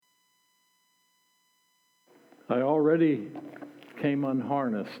I already came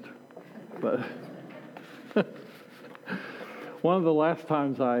unharnessed, but one of the last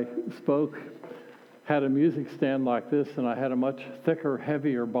times I spoke had a music stand like this, and I had a much thicker,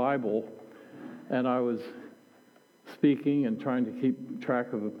 heavier Bible, and I was speaking and trying to keep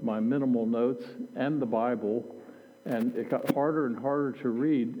track of my minimal notes and the Bible, and it got harder and harder to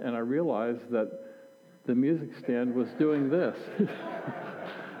read, and I realized that the music stand was doing this.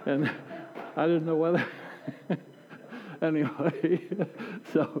 And I didn't know whether... Anyway,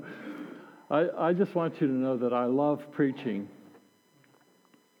 so I just want you to know that I love preaching.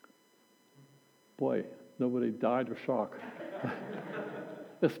 Boy, nobody died of shock.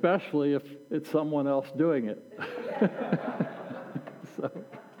 Especially if it's someone else doing it. So,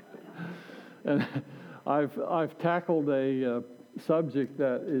 and I've tackled a subject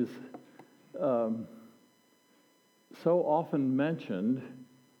that is so often mentioned,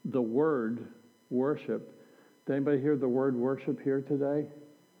 the word worship. Did anybody hear the word worship here today?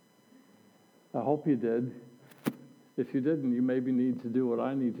 I hope you did. If you didn't, you maybe need to do what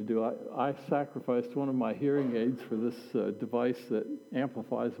I need to do. I sacrificed one of my hearing aids for this device that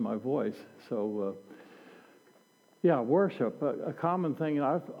amplifies my voice. So, worship, a common thing.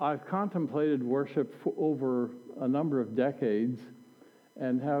 I've contemplated worship for over a number of decades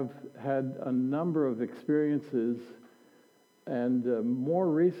and have had a number of experiences. And more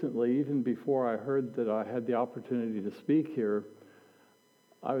recently, even before I heard that I had the opportunity to speak here,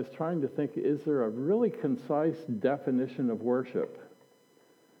 I was trying to think, is there a really concise definition of worship?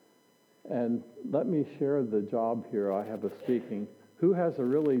 And let me share the job here I have of speaking. Who has a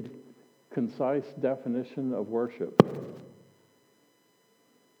really concise definition of worship?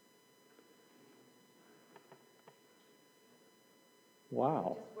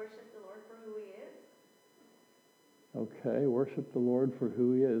 Wow. Just worship the Lord for who He is. Okay, worship the Lord for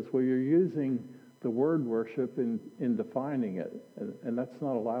who He is. Well, you're using the word worship in defining it, and that's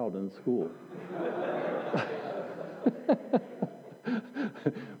not allowed in school.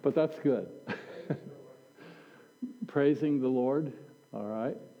 But that's good. Praising the Lord, all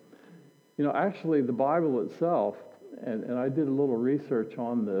right. You know, actually, the Bible itself, and I did a little research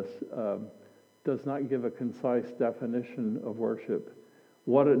on this, does not give a concise definition of worship.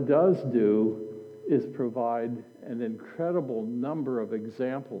 What it does do is provide an incredible number of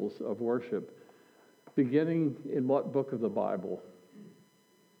examples of worship, beginning in what book of the Bible?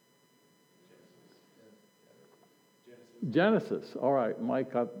 Genesis. All right,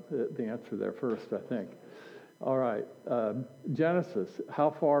 Mike got the answer there first, I think. All right, Genesis.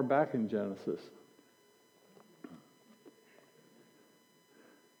 How far back in Genesis?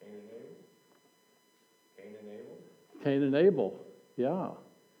 Cain and Abel. Yeah.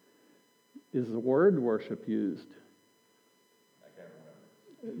 Is the word worship used? I can't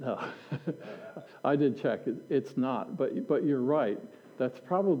remember. No. I did check. It's not. But you're right. That's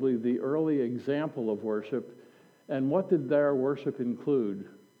probably the early example of worship. And what did their worship include?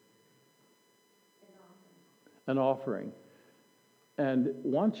 An offering. And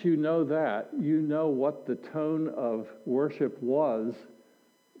once you know that, you know what the tone of worship was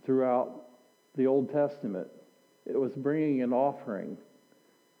throughout the Old Testament. It was bringing an offering.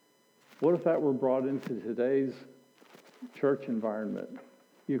 What if that were brought into today's church environment?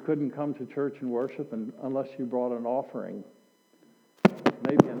 You couldn't come to church and worship unless you brought an offering.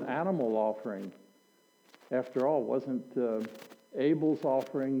 Maybe an animal offering. After all, wasn't Abel's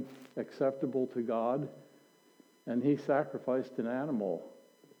offering acceptable to God? And he sacrificed an animal.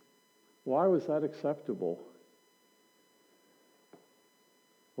 Why was that acceptable?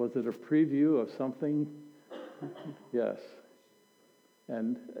 Was it a preview of something? Yes.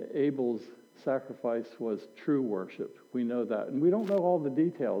 And Abel's sacrifice was true worship. We know that. And we don't know all the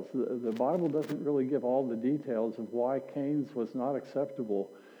details. The Bible doesn't really give all the details of why Cain's was not acceptable.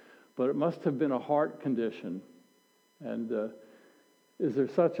 But it must have been a heart condition. And is there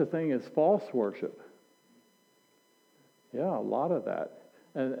such a thing as false worship? Yeah, a lot of that.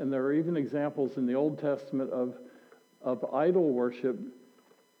 And there are even examples in the Old Testament of idol worship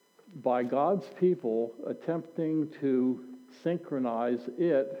by God's people attempting to synchronize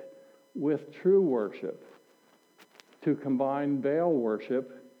it with true worship, to combine Baal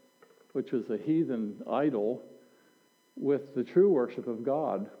worship, which was a heathen idol, with the true worship of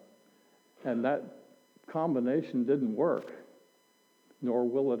God. And that combination didn't work, nor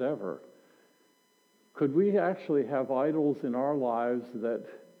will it ever. Could we actually have idols in our lives that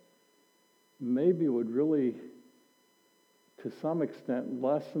maybe would really, to some extent,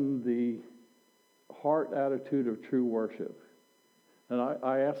 lessen the heart attitude of true worship? And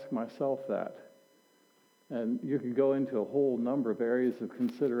I ask myself that. And you could go into a whole number of areas of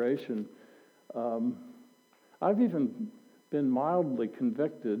consideration. I've even been mildly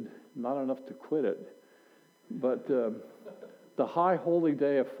convicted, not enough to quit it, but the high holy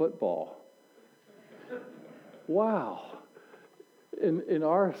day of football. Wow. In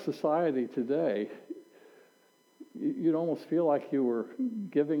our society today, you'd almost feel like you were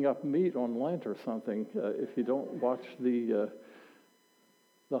giving up meat on Lent or something if you don't watch the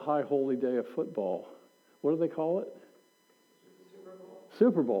high holy day of football. What do they call it? Super Bowl.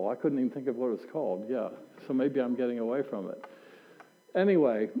 Super Bowl. I couldn't even think of what it was called. Yeah, so maybe I'm getting away from it.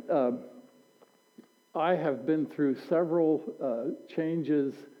 Anyway, I have been through several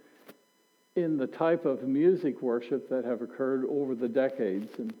changes in the type of music worship that have occurred over the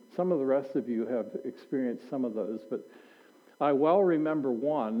decades, and some of the rest of you have experienced some of those, but I well remember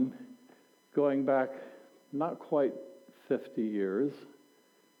one going back not quite 50 years,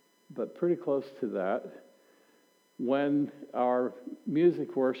 but pretty close to that, when our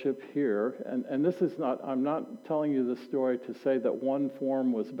music worship here, and this is not, I'm not telling you this story to say that one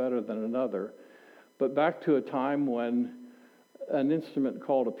form was better than another, but back to a time when an instrument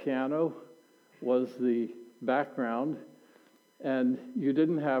called a piano was the background, and you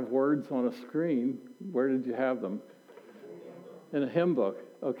didn't have words on a screen. Where did you have them? In a hymn book.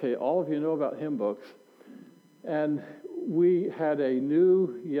 Okay, all of you know about hymn books. And we had a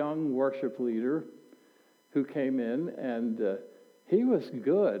new young worship leader who came in, and he was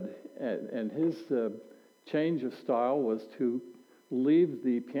good, and his change of style was to leave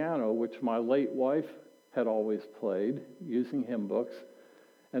the piano, which my late wife had always played, using hymn books,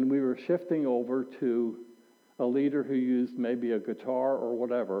 and we were shifting over to a leader who used maybe a guitar or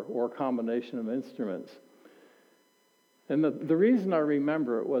whatever, or a combination of instruments. And the reason I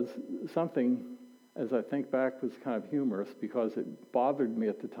remember it was something, as I think back, was kind of humorous because it bothered me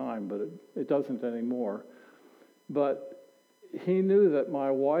at the time, but it doesn't anymore. But he knew that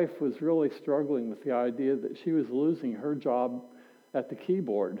my wife was really struggling with the idea that she was losing her job at the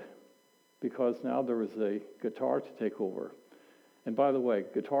keyboard because now there was a guitar to take over. And by the way,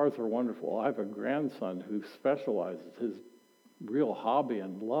 guitars are wonderful. I have a grandson who specializes. His real hobby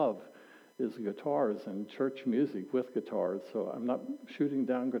and love is guitars and church music with guitars. So I'm not shooting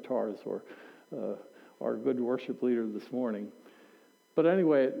down guitars or our good worship leader this morning. But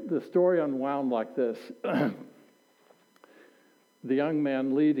anyway, the story unwound like this. The young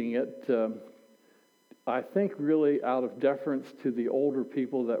man leading it, I think really out of deference to the older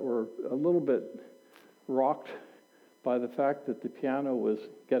people that were a little bit rocked by the fact that the piano was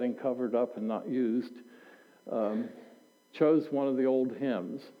getting covered up and not used, chose one of the old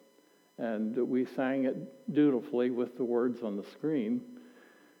hymns. And we sang it dutifully with the words on the screen.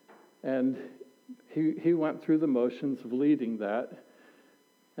 And he went through the motions of leading that.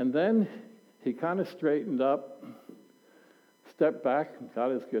 And then he kind of straightened up, stepped back, got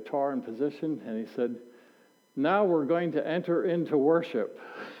his guitar in position, and he said, "Now we're going to enter into worship."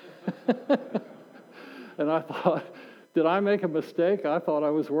 And I thought, did I make a mistake? I thought I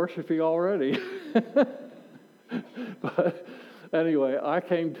was worshiping already. But anyway, I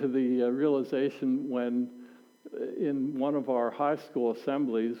came to the realization when in one of our high school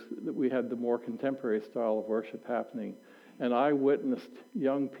assemblies that we had the more contemporary style of worship happening, and I witnessed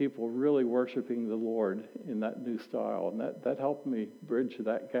young people really worshiping the Lord in that new style, and that helped me bridge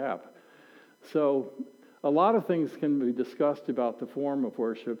that gap. So a lot of things can be discussed about the form of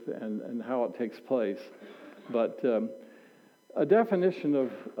worship and how it takes place. But a definition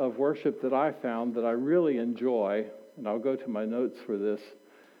of worship that I found that I really enjoy, and I'll go to my notes for this,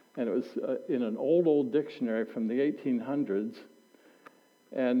 and it was in an old dictionary from the 1800s,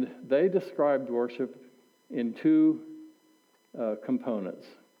 and they described worship in two components.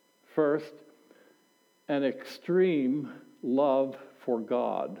 First, an extreme love for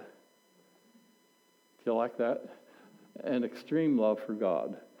God. Do you like that? An extreme love for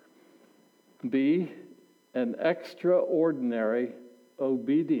God. B, an extraordinary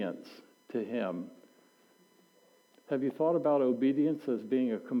obedience to Him. Have you thought about obedience as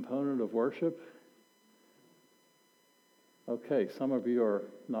being a component of worship? Okay, some of you are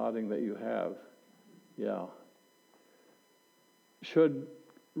nodding that you have. Yeah. Should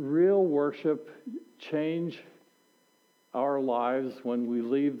real worship change our lives when we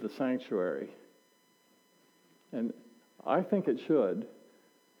leave the sanctuary? And I think it should.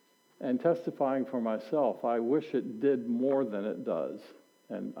 And testifying for myself, I wish it did more than it does.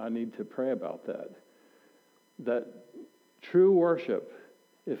 And I need to pray about that. That true worship,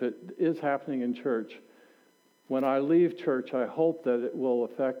 if it is happening in church, when I leave church, I hope that it will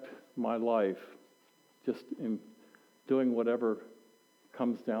affect my life, just in doing whatever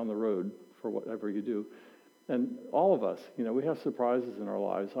comes down the road for whatever you do. And all of us, we have surprises in our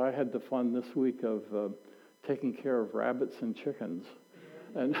lives. I had the fun this week of taking care of rabbits and chickens.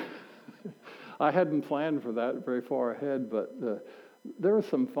 And I hadn't planned for that very far ahead, but there was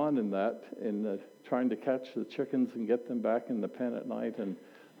some fun in that, in trying to catch the chickens and get them back in the pen at night and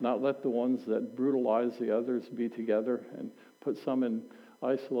not let the ones that brutalize the others be together and put some in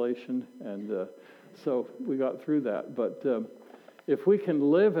isolation. And so we got through that. But if we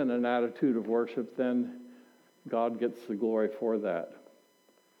can live in an attitude of worship, then God gets the glory for that.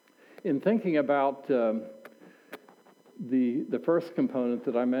 In thinking about the first component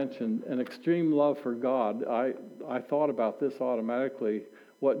that I mentioned, an extreme love for God, I thought about this automatically.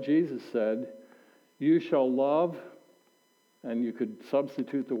 What Jesus said, you shall love, and you could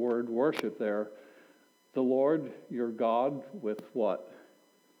substitute the word worship there, the Lord your God with what?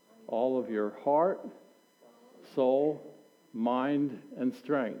 All of your heart, soul, mind, and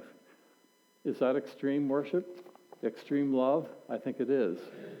strength. Is that extreme worship? Extreme love? I think it is.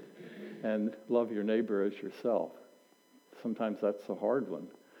 And love your neighbor as yourself. Sometimes that's a hard one.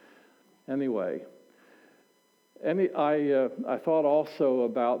 Anyway, I thought also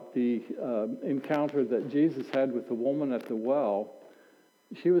about the encounter that Jesus had with the woman at the well.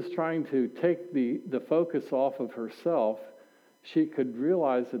 She was trying to take the focus off of herself. She could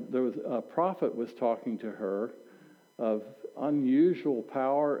realize that there was a prophet was talking to her of unusual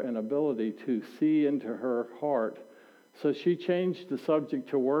power and ability to see into her heart. So she changed the subject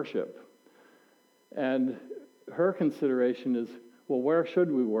to worship. And her consideration is, well, where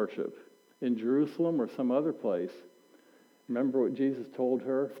should we worship? In Jerusalem or some other place? Remember what Jesus told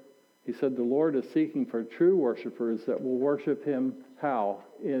her? He said, the Lord is seeking for true worshipers that will worship him how?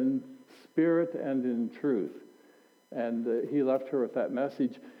 In spirit and in truth. And he left her with that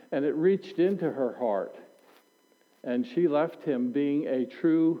message. And it reached into her heart. And she left him being a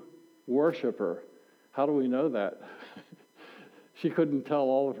true worshiper. How do we know that? She couldn't tell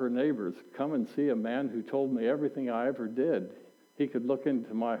all of her neighbors, come and see a man who told me everything I ever did. He could look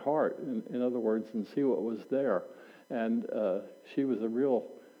into my heart, in other words, and see what was there. And she was a real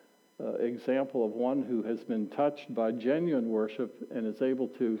example of one who has been touched by genuine worship and is able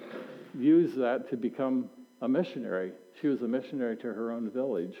to use that to become a missionary. She was a missionary to her own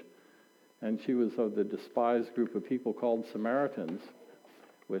village. And she was of the despised group of people called Samaritans,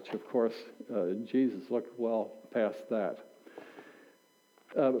 which, of course, Jesus looked well past that.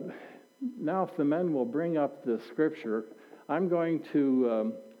 Now, if the men will bring up the scripture, I'm going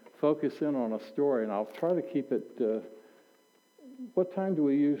to focus in on a story, and I'll try to keep it. What time do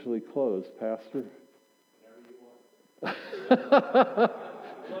we usually close, Pastor? Whenever you want.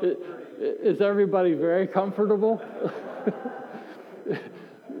 Is everybody very comfortable?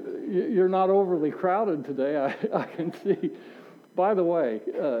 You're not overly crowded today, I can see. By the way,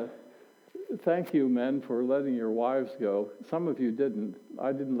 thank you, men, for letting your wives go. Some of you didn't.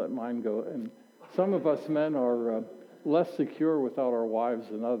 I didn't let mine go. And some of us men are less secure without our wives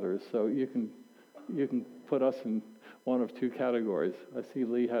than others. So you can put us in one of two categories. I see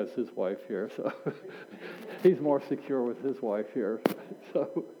Lee has his wife here, so he's more secure with his wife here.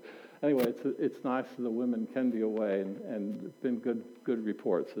 So anyway, it's nice that the women can be away, and been good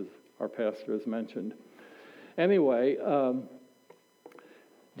reports, as our pastor has mentioned. Anyway,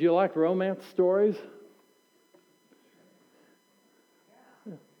 do you like romance stories?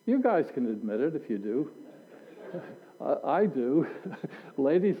 You guys can admit it if you do. I do.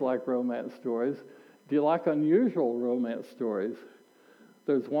 Ladies like romance stories. Do you like unusual romance stories?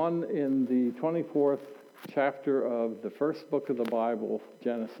 There's one in the 24th chapter of the first book of the Bible,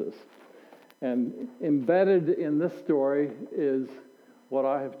 Genesis. And embedded in this story is what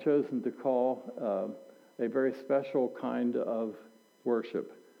I have chosen to call a very special kind of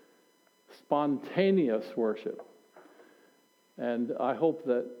worship. Spontaneous worship. And I hope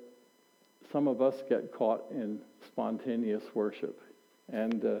that some of us get caught in spontaneous worship.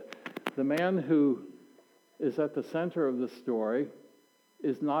 And the man who is at the center of the story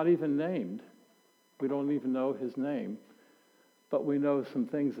is not even named. We don't even know his name, but we know some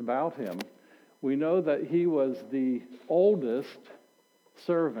things about him. We know that he was the oldest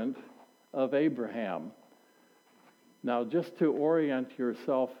servant of Abraham. Now, just to orient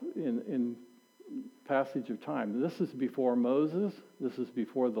yourself in passage of time, this is before Moses, this is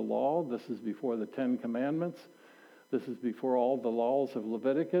before the law, this is before the Ten Commandments, this is before all the laws of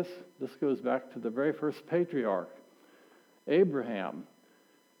Leviticus. This goes back to the very first patriarch, Abraham.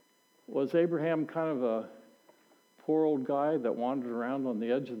 Was Abraham kind of a poor old guy that wandered around on the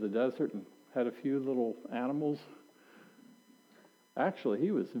edge of the desert and had a few little animals? Actually,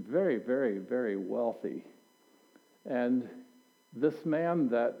 he was very, very, very wealthy. And this man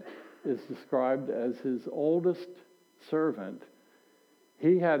that is described as his oldest servant,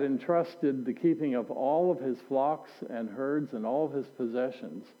 He had entrusted the keeping of all of his flocks and herds and all of his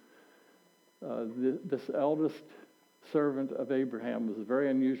possessions. This eldest servant of Abraham was a very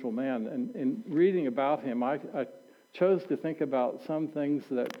unusual man. And in reading about him, I chose to think about some things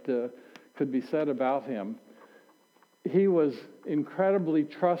that could be said about him. He was incredibly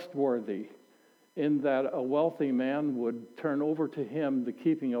trustworthy in that a wealthy man would turn over to him the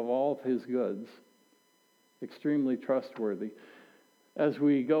keeping of all of his goods. Extremely trustworthy. As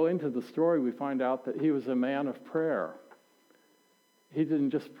we go into the story, we find out that he was a man of prayer. He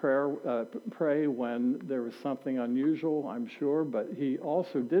didn't just pray when there was something unusual, I'm sure, but he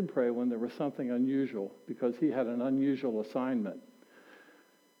also did pray when there was something unusual because he had an unusual assignment.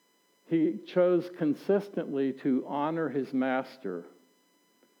 He chose consistently to honor his master.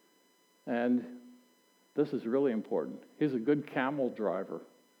 And this is really important. He's a good camel driver.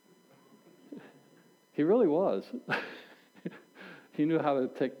 He really was. He knew how to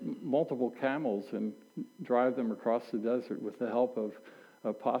take multiple camels and drive them across the desert with the help of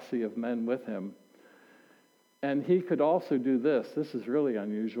a posse of men with him. And he could also do this. This is really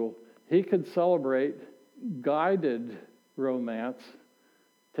unusual. He could celebrate guided romance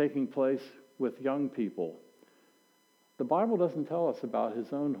taking place with young people. The Bible doesn't tell us about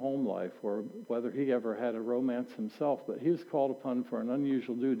his own home life or whether he ever had a romance himself, but he was called upon for an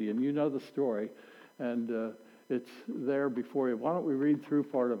unusual duty. And you know the story, and it's there before you. Why don't we read through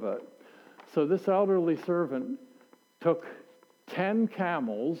part of it? So this elderly servant took 10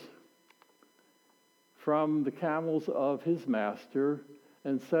 camels from the camels of his master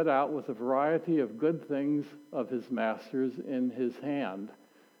and set out with a variety of good things of his master's in his hand.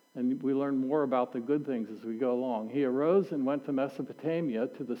 And we learn more about the good things as we go along. He arose and went to Mesopotamia,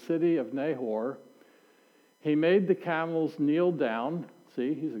 to the city of Nahor. He made the camels kneel down.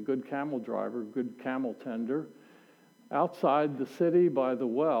 See, he's a good camel driver, good camel tender. Outside the city by the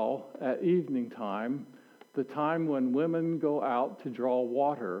well at evening time, the time when women go out to draw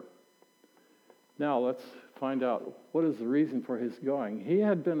water. Now let's find out what is the reason for his going. He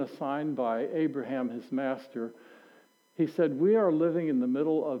had been assigned by Abraham, his master. He said, we are living in the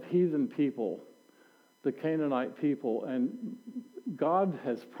middle of heathen people, the Canaanite people, and God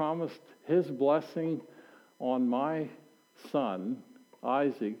has promised his blessing on my son,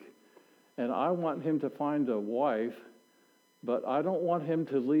 Isaac, and I want him to find a wife, but I don't want him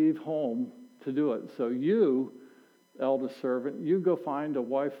to leave home to do it. So you, eldest servant, you go find a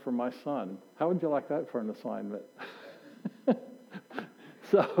wife for my son. How would you like that for an assignment?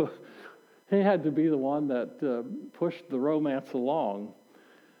 So he had to be the one that pushed the romance along.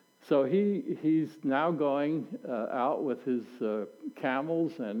 So he's now going out with his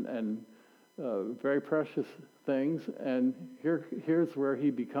camels and very precious things. And here's where he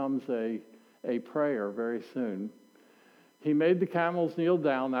becomes a prayer very soon. He made the camels kneel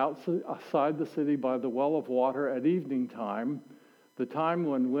down outside the city by the well of water at evening time, the time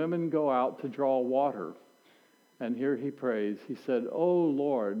when women go out to draw water. And here he prays. He said, O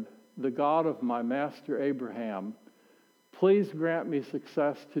Lord, the God of my master Abraham, please grant me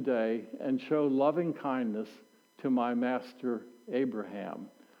success today and show loving kindness to my master Abraham.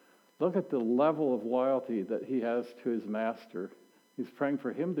 Look at the level of loyalty that he has to his master. He's praying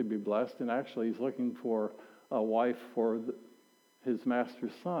for him to be blessed, and actually he's looking for a wife for his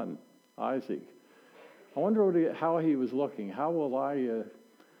master's son, Isaac. I wonder how he was looking. How will I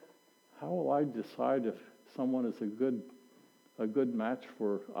decide if someone is a good match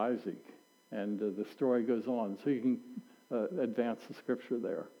for Isaac? And the story goes on, so you can advance the scripture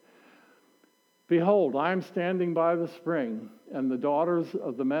there. Behold, I am standing by the spring, and the daughters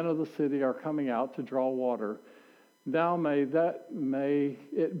of the men of the city are coming out to draw water. Now may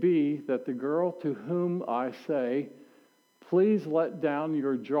it be that the girl to whom I say, please let down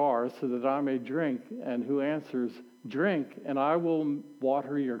your jar so that I may drink, and who answers, drink, and I will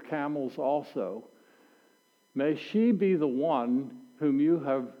water your camels also. May she be the one whom you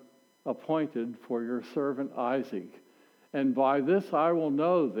have appointed for your servant Isaac. And by this I will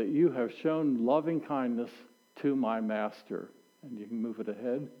know that you have shown loving kindness to my master. And you can move it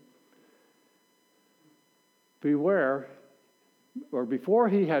ahead. Beware, or before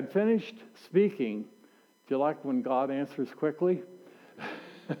he had finished speaking, do you like when God answers quickly?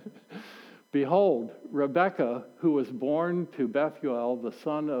 Behold, Rebekah, who was born to Bethuel, the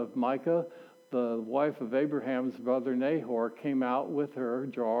son of Micah, the wife of Abraham's brother Nahor, came out with her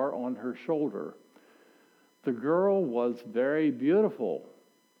jar on her shoulder. The girl was very beautiful.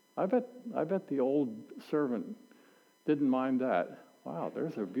 I bet the old servant didn't mind that. Wow,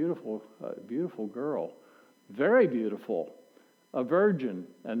 there's a beautiful girl. Very beautiful, a virgin,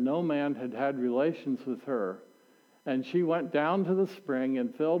 and no man had relations with her. And she went down to the spring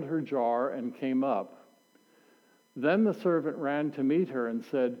and filled her jar and came up. Then the servant ran to meet her and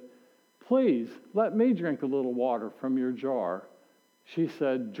said, "Please, let me drink a little water from your jar." She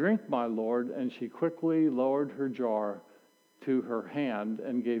said, "Drink, my lord," and she quickly lowered her jar to her hand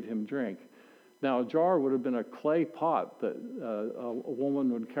and gave him drink. Now, a jar would have been a clay pot that a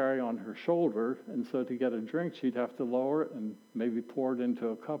woman would carry on her shoulder, and so to get a drink, she'd have to lower it and maybe pour it into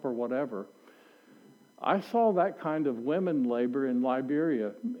a cup or whatever. I saw that kind of women labor in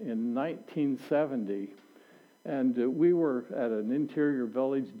Liberia in 1970, and we were at an interior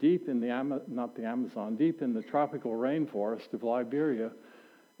village deep in not the Amazon, deep in the tropical rainforest of Liberia,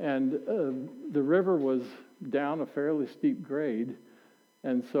 and the river was down a fairly steep grade,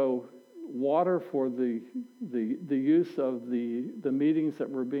 and so water for the use of the meetings that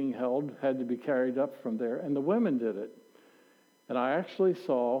were being held had to be carried up from there, and the women did it. And I actually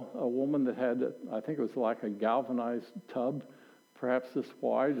saw a woman that had, I think it was like a galvanized tub, perhaps this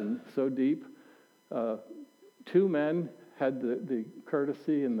wide and so deep. Two men had the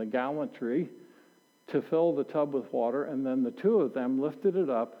courtesy and the gallantry to fill the tub with water, and then the two of them lifted it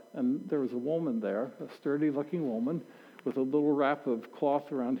up, and there was a woman there, a sturdy-looking woman, with a little wrap of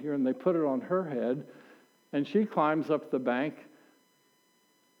cloth around here, and they put it on her head, and she climbs up the bank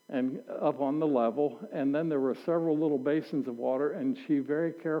and up on the level, and then there were several little basins of water, and she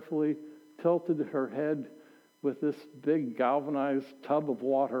very carefully tilted her head with this big galvanized tub of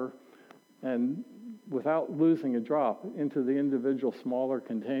water, and without losing a drop, into the individual smaller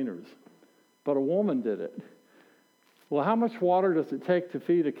containers. But a woman did it. Well, how much water does it take to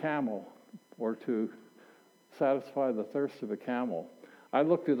feed a camel or to satisfy the thirst of a camel? I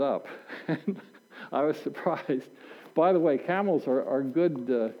looked it up, and I was surprised. By the way, camels are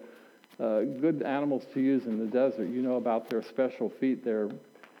good animals to use in the desert. You know about their special feet, their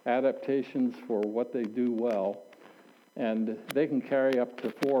adaptations for what they do well. And they can carry up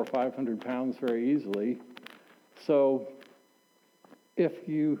to 400 or 500 pounds very easily. So if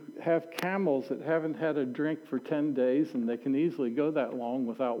you have camels that haven't had a drink for 10 days, and they can easily go that long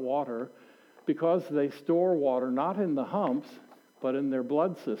without water, because they store water not in the humps, but in their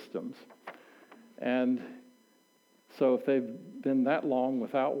blood systems. And so if they've been that long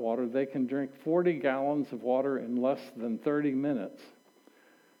without water, they can drink 40 gallons of water in less than 30 minutes.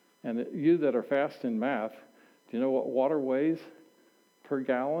 And you that are fast in math, do you know what water weighs per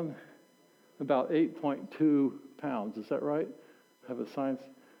gallon? About 8.2 pounds. Is that right? Have a science?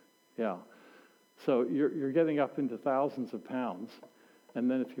 Yeah. So you're getting up into thousands of pounds. And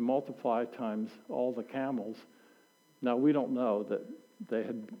then if you multiply times all the camels, now we don't know that they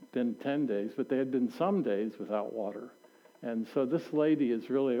had been 10 days, but they had been some days without water. And so this lady is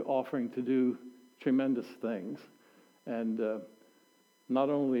really offering to do tremendous things. And not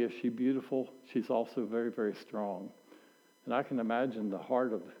only is she beautiful, she's also very, very strong. And I can imagine the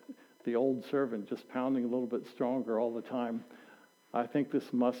heart of the old servant just pounding a little bit stronger all the time. I think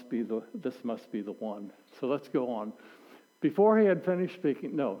this must be the one. So let's go on. Before he had finished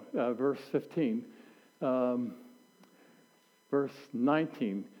speaking, verse 15, verse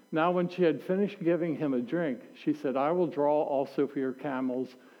 19. Now when she had finished giving him a drink, she said, "I will draw also for your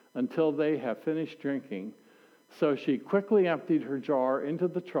camels until they have finished drinking." So she quickly emptied her jar into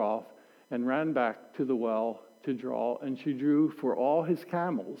the trough and ran back to the well to draw, and she drew for all his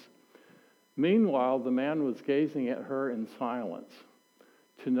camels. Meanwhile, the man was gazing at her in silence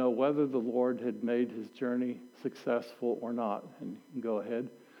to know whether the Lord had made his journey successful or not. And you can go ahead.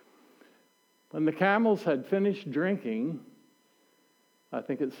 When the camels had finished drinking, I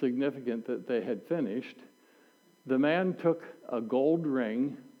think it's significant that they had finished, the man took a gold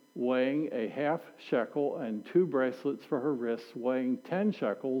ring weighing a half shekel and 2 bracelets for her wrists weighing 10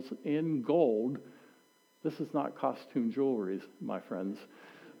 shekels in gold. This is not costume jewelry, my friends.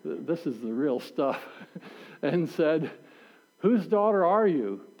 This is the real stuff. And said, "Whose daughter are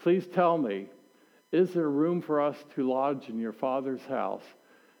you? Please tell me. Is there room for us to lodge in your father's house?"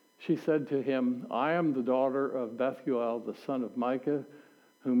 She said to him, "I am the daughter of Bethuel, the son of Micah,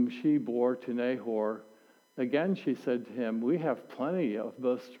 whom she bore to Nahor." Again she said to him, "We have plenty of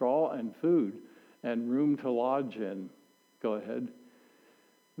both straw and food and room to lodge in." Go ahead.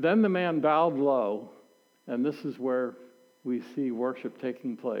 Then the man bowed low, and this is where we see worship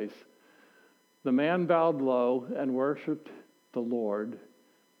taking place. The man bowed low and worshiped the Lord,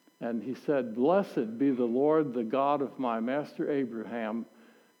 and he said, "Blessed be the Lord, the God of my master Abraham,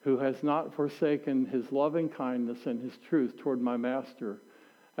 who has not forsaken his loving kindness and his truth toward my master.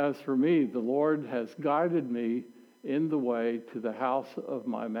 As for me, the Lord has guided me in the way to the house of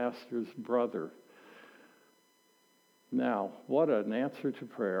my master's brother." Now, what an answer to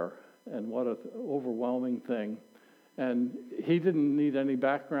prayer, and what an overwhelming thing. And he didn't need any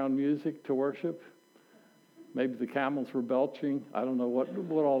background music to worship. Maybe the camels were belching. I don't know what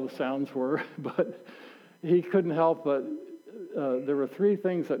all the sounds were, but he couldn't help but there were three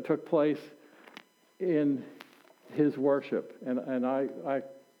things that took place in his worship. And I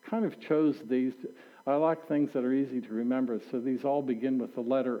kind of chose these. I like things that are easy to remember, so these all begin with the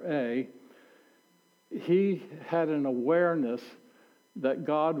letter A. He had an awareness that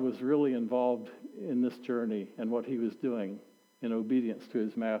God was really involved in this journey and what he was doing in obedience to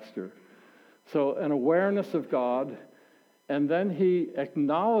his master. So an awareness of God, and then he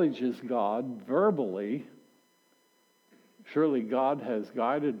acknowledges God verbally. Surely God has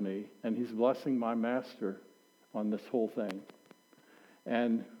guided me, and he's blessing my master on this whole thing.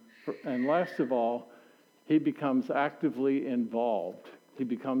 And last of all, he becomes actively involved. He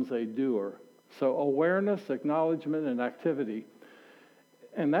becomes a doer. So awareness, acknowledgement, and activity.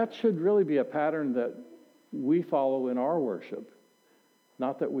 And that should really be a pattern that we follow in our worship.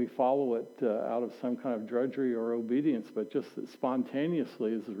 Not that we follow it out of some kind of drudgery or obedience, but just that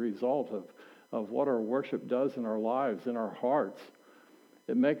spontaneously as a result of what our worship does in our lives, in our hearts.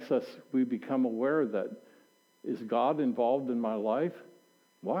 It makes us, we become aware that, is God involved in my life?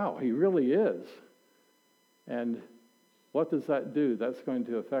 Wow, he really is. And what does that do? That's going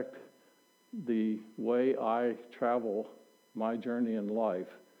to affect the way I travel my journey in life.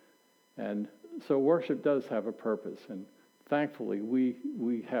 And so worship does have a purpose. And thankfully,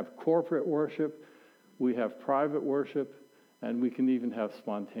 we have corporate worship, we have private worship, and we can even have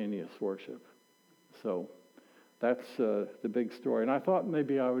spontaneous worship. So that's the big story. And I thought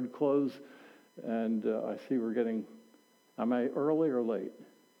maybe I would close, and I see we're getting, am I early or late?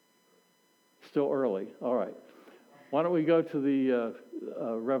 Still early. All right. Why don't we go to the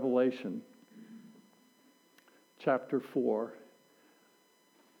Revelation, chapter 4.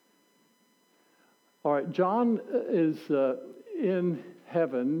 All right, John is in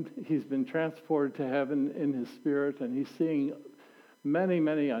heaven. He's been transported to heaven in his spirit, and he's seeing many,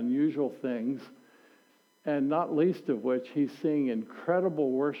 many unusual things, and not least of which he's seeing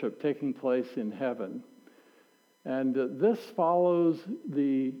incredible worship taking place in heaven. And this follows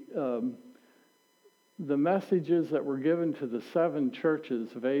the messages that were given to the 7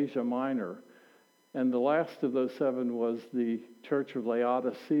 churches of Asia Minor. And the last of those 7 was the Church of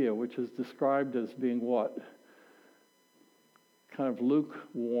Laodicea, which is described as being what? Kind of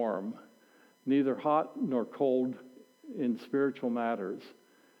lukewarm, neither hot nor cold in spiritual matters.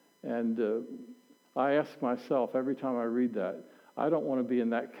 And I ask myself every time I read that, I don't want to be in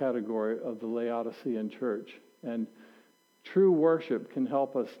that category of the Laodicean church. And true worship can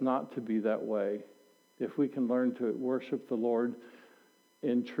help us not to be that way if we can learn to worship the Lord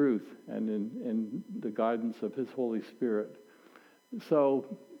in truth and in the guidance of his Holy Spirit. So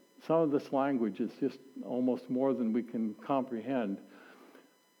some of this language is just almost more than we can comprehend.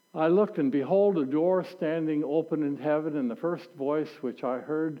 I looked, and behold, a door standing open in heaven, and the first voice which I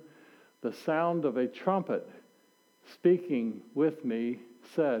heard, the sound of a trumpet speaking with me,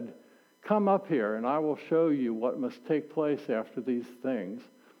 said, "Come up here, and I will show you what must take place after these things."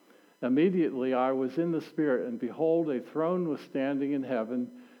 Immediately I was in the Spirit, and behold, a throne was standing in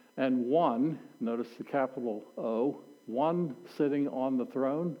heaven, and one, notice the capital O, one sitting on the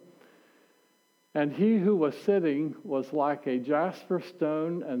throne. And he who was sitting was like a jasper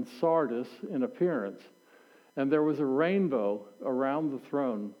stone and sardius in appearance. And there was a rainbow around the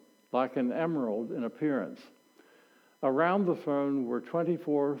throne, like an emerald in appearance. Around the throne were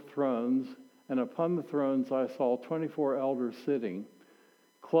 24 thrones, and upon the thrones I saw 24 elders sitting,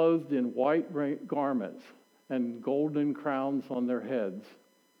 clothed in white garments and golden crowns on their heads.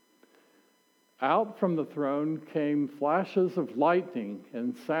 Out from the throne came flashes of lightning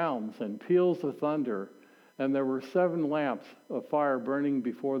and sounds and peals of thunder, and there were 7 lamps of fire burning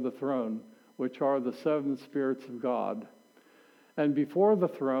before the throne, which are the 7 spirits of God. And before the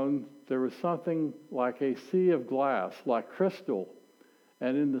throne there was something like a sea of glass, like crystal,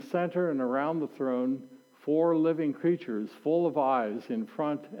 and in the center and around the throne 4 living creatures full of eyes in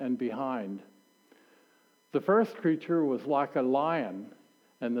front and behind. The first creature was like a lion,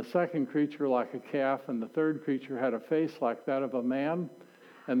 and the second creature like a calf, and the third creature had a face like that of a man,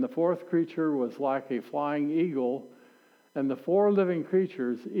 and the fourth creature was like a flying eagle, and the 4 living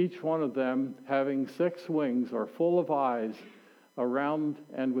creatures, each one of them having 6 wings, are full of eyes around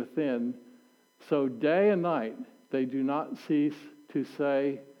and within. So day and night they do not cease to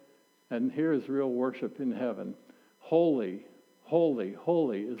say, and here is real worship in heaven, "Holy, holy,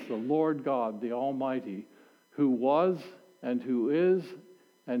 holy is the Lord God, the Almighty, who was and who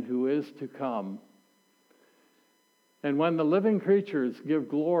is to come." And when the living creatures give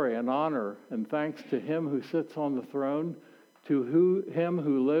glory and honor and thanks to him who sits on the throne, to him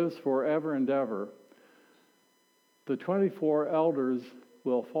who lives forever and ever, the 24 elders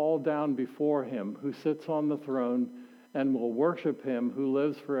will fall down before him who sits on the throne and will worship him who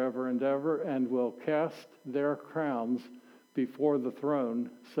lives forever and ever, and will cast their crowns before the throne,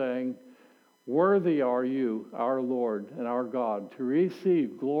 saying, "Worthy are you, our Lord and our God, to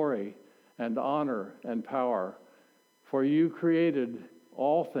receive glory and honor and power. For you created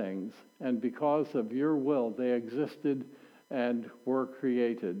all things, and because of your will they existed and were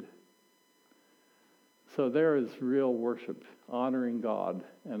created." So there is real worship, honoring God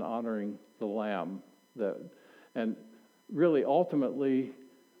and honoring the Lamb. And really, ultimately,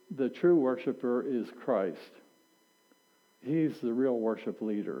 the true worshiper is Christ. He's the real worship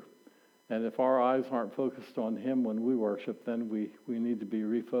leader. And if our eyes aren't focused on him when we worship, then we need to be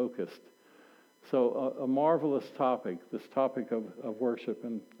refocused. So a marvelous topic, this topic of worship.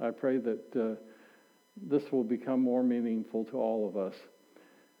 And I pray that this will become more meaningful to all of us.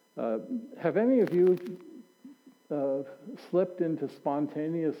 Have any of you slipped into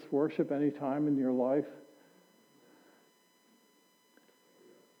spontaneous worship any time in your life?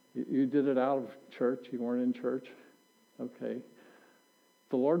 You did it out of church? You weren't in church? Okay.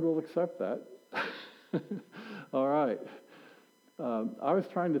 The Lord will accept that. All right. I was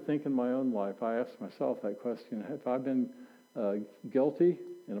trying to think in my own life. I asked myself that question. Have I been guilty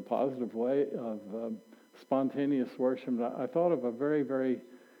in a positive way of spontaneous worship? And I thought of a very, very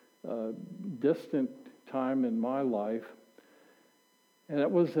distant time in my life. And it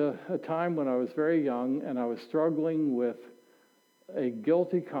was a time when I was very young and I was struggling with a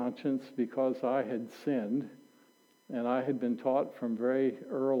guilty conscience because I had sinned. And I had been taught from very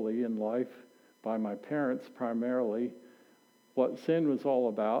early in life by my parents primarily what sin was all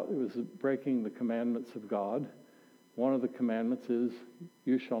about. It was breaking the commandments of God. One of the commandments is,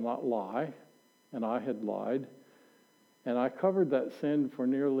 "You shall not lie." And I had lied. And I covered that sin for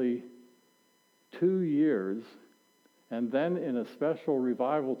nearly 2 years. And then in a special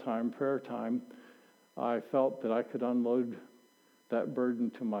revival time, prayer time, I felt that I could unload that burden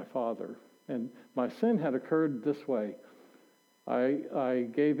to my Father. And my sin had occurred this way. I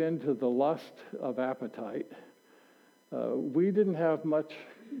gave in to the lust of appetite. We didn't have much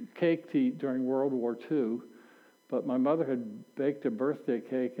cake to eat during World War II, but my mother had baked a birthday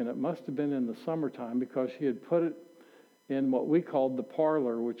cake, and it must have been in the summertime because she had put it in what we called the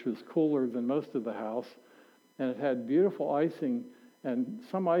parlor, which was cooler than most of the house, and it had beautiful icing, and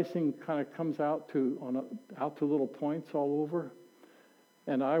some icing kind of comes out to little points all over.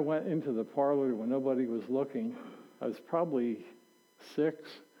 And I went into the parlor when nobody was looking. I was probably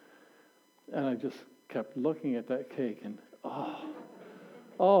 6, and I just kept looking at that cake, and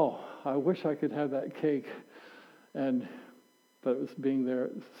I wish I could have that cake. But it was being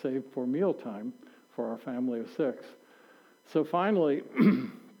there saved for mealtime for our family of 6. So finally,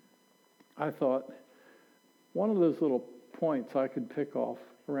 I thought, one of those little points I could pick off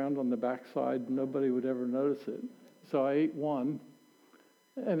around on the backside, nobody would ever notice it. So I ate one,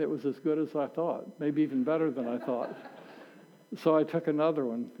 and it was as good as I thought, maybe even better than I thought. So I took another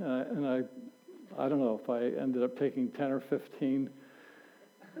one, and I don't know if I ended up taking 10 or 15,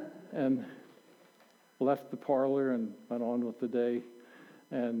 and left the parlor and went on with the day.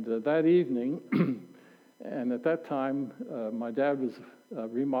 And that evening, and at that time, my dad was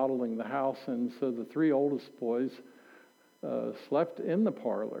remodeling the house, and so the 3 oldest boys slept in the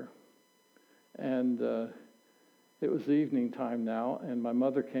parlor. And it was evening time now, and my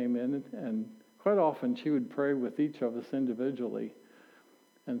mother came in, and quite often she would pray with each of us individually.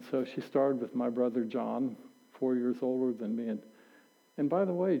 And so she started with my brother John, 4 years older than me. And by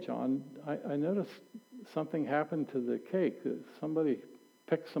the way, John, I noticed something happened to the cake. Somebody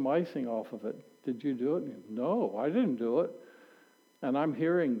picked some icing off of it. Did you do it? And he, "No, I didn't do it." And I'm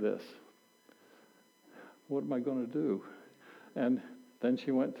hearing this. What am I going to do? And then she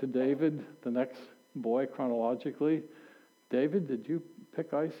went to David, the next boy chronologically. "David, did you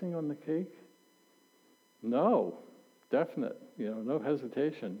pick icing on the cake?" "No, definite, no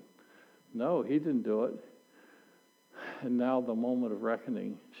hesitation. No, he didn't do it." And now the moment of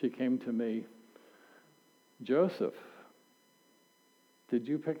reckoning. She came to me. "Joseph, did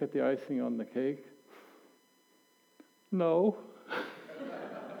you pick at the icing on the cake?" "No."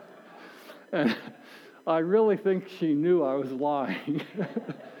 And I really think she knew I was lying.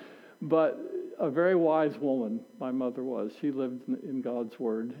 But a very wise woman, my mother was. She lived in God's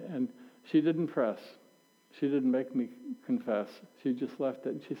Word, and she didn't press. She didn't make me confess. She just left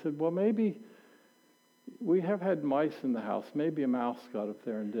it. And she said, "Well, maybe we have had mice in the house. Maybe a mouse got up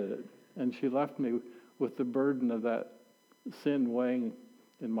there and did it." And she left me with the burden of that sin weighing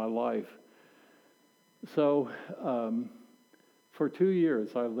in my life. So for 2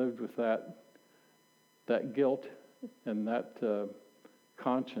 years I lived with that guilt and that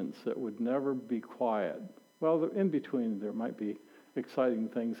conscience that would never be quiet. Well, in between there might be exciting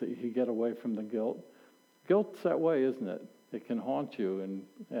things that you get away from the guilt. Guilt's that way, isn't it? It can haunt you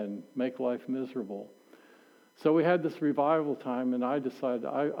and make life miserable. So we had this revival time, and I decided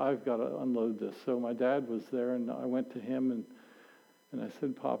I've got to unload this. So my dad was there, and I went to him, and I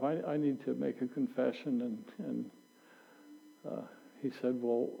said, Pop, I need to make a confession. And he said,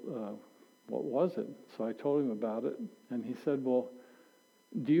 well, what was it? So I told him about it, and he said, well,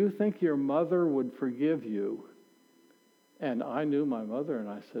 do you think your mother would forgive you? And I knew my mother, and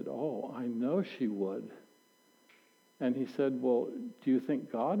I said, oh, I know she would. And he said, well, do you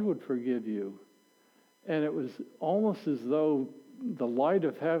think God would forgive you? And it was almost as though the light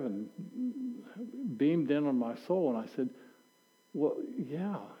of heaven beamed in on my soul. And I said, well,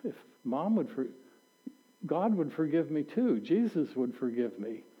 yeah, if Mom would God would forgive me too. Jesus would forgive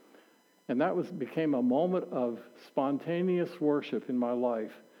me. And that became a moment of spontaneous worship in my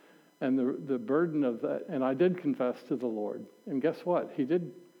life. And the burden of that, and I did confess to the Lord. And guess what? He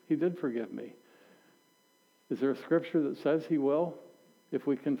did forgive me. Is there a scripture that says he will if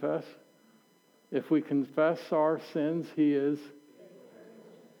we confess? If we confess our sins, he is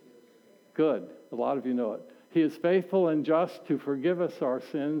good. A lot of you know it. He is faithful and just to forgive us our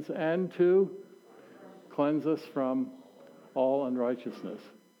sins and to cleanse us from all unrighteousness.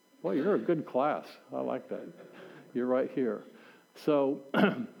 Well, you're a good class. I like that. You're right here. So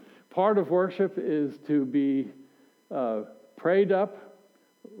part of worship is to be prayed up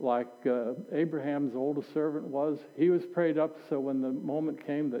like Abraham's oldest servant was. He was prayed up, so when the moment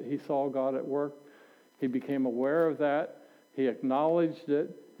came that he saw God at work, he became aware of that, he acknowledged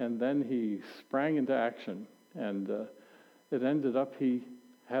it, and then he sprang into action. And it ended up he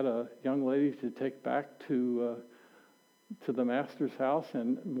had a young lady to take back to the master's house,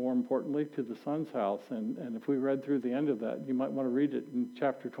 and more importantly, to the son's house. And if we read through the end of that, you might want to read it in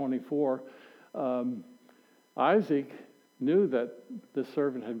chapter 24. Isaac knew that the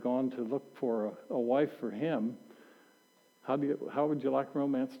servant had gone to look for a wife for him. How would you like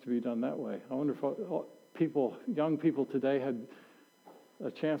romance to be done that way? I wonder if young people today had a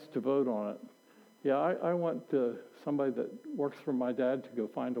chance to vote on it. Yeah, I want somebody that works for my dad to go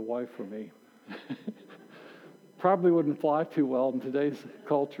find a wife for me. Probably wouldn't fly too well in today's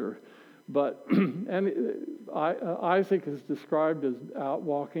culture. But Isaac is described as out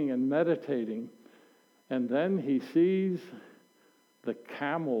walking and meditating. And then he sees the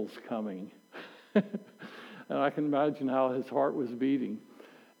camels coming. And I can imagine how his heart was beating.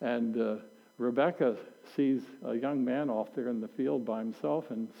 And Rebecca sees a young man off there in the field by himself.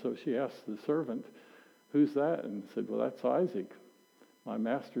 And so she asks the servant, who's that? And said, well, that's Isaac, my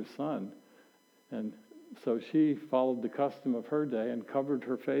master's son. And so she followed the custom of her day and covered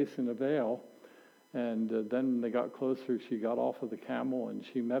her face in a veil. And then when they got closer, she got off of the camel and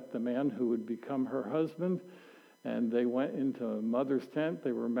she met the man who would become her husband. And they went into mother's tent.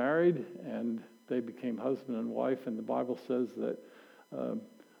 They were married and they became husband and wife. And the Bible says that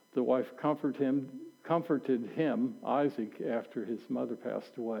the wife comforted him, Isaac, after his mother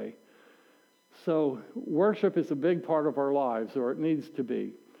passed away. So worship is a big part of our lives, or it needs to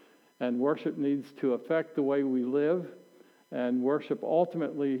be. And worship needs to affect the way we live. And worship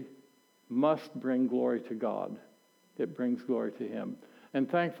ultimately must bring glory to God. It brings glory to him. And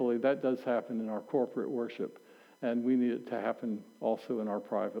thankfully, that does happen in our corporate worship. And we need it to happen also in our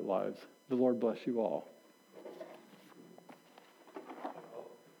private lives. The Lord bless you all.